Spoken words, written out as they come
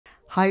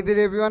Hi there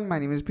everyone, my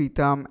name is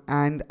Preetam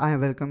and I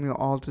welcome you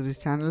all to this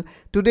channel.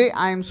 Today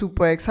I am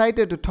super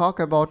excited to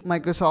talk about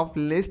Microsoft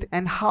List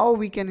and how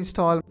we can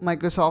install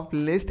Microsoft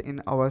List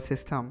in our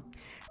system.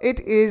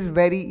 It is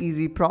very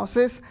easy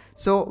process,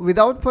 so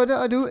without further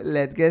ado,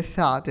 let's get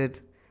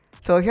started.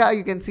 So here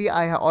you can see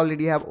I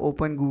already have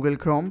opened Google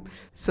Chrome.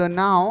 So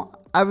now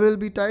I will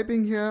be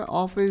typing here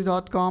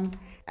office.com,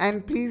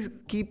 and please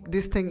keep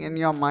this thing in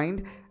your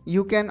mind.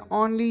 You can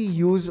only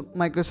use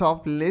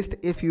Microsoft List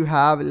if you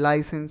have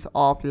license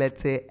of,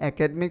 let's say,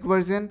 academic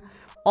version,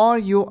 or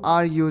you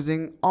are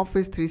using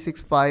Office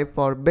 365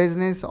 for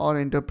business or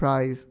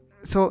enterprise.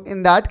 So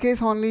in that case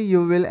only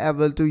you will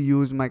able to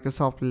use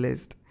Microsoft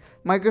List.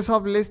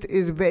 Microsoft List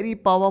is very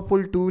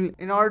powerful tool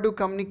in order to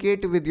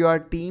communicate with your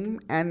team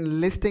and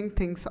listing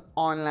things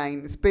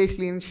online,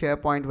 especially in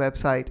SharePoint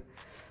website.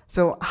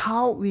 So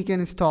how we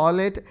can install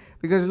it,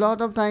 because a lot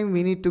of time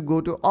we need to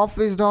go to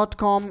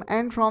office.com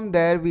and from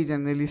there we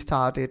generally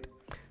start it.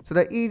 So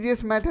the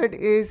easiest method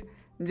is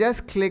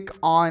just click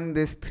on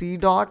this three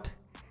dot,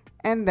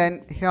 and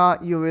then here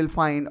you will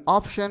find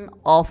option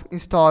of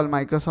install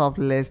Microsoft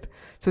List.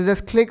 So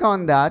just click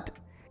on that,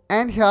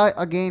 and here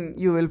again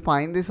you will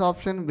find this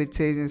option which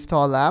says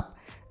install app,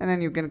 and then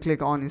you can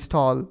click on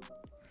install.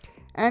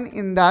 And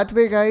in that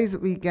way guys,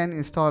 we can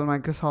install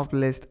Microsoft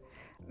List.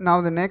 Now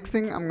the next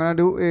thing I'm gonna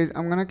do is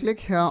I'm gonna click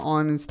here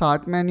on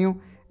start menu,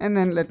 and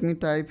then let me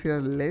type here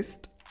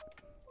list,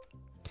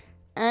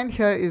 and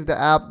here is the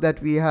app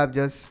that we have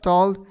just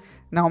installed.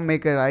 Now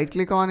make a right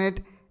click on it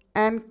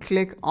and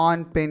click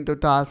on pin to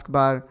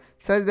taskbar,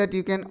 such that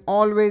you can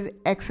always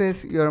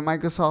access your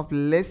Microsoft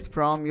List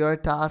from your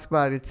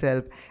taskbar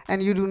itself,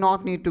 and you do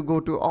not need to go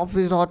to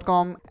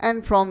office.com,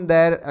 and from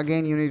there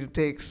again you need to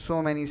take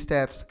so many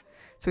steps.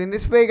 So in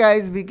this way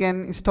guys, we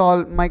can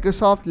install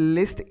Microsoft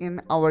List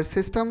in our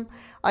system.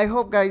 I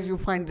hope guys you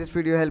find this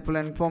video helpful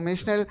and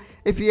informational.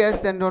 If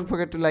yes, then don't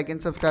forget to like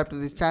and subscribe to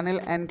this channel,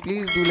 and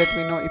please do let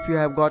me know if you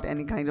have got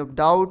any kind of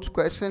doubts,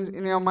 questions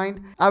in your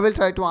mind. I will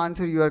try to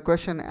answer your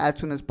question as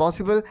soon as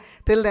possible.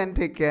 Till then,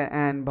 take care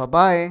and bye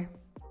bye.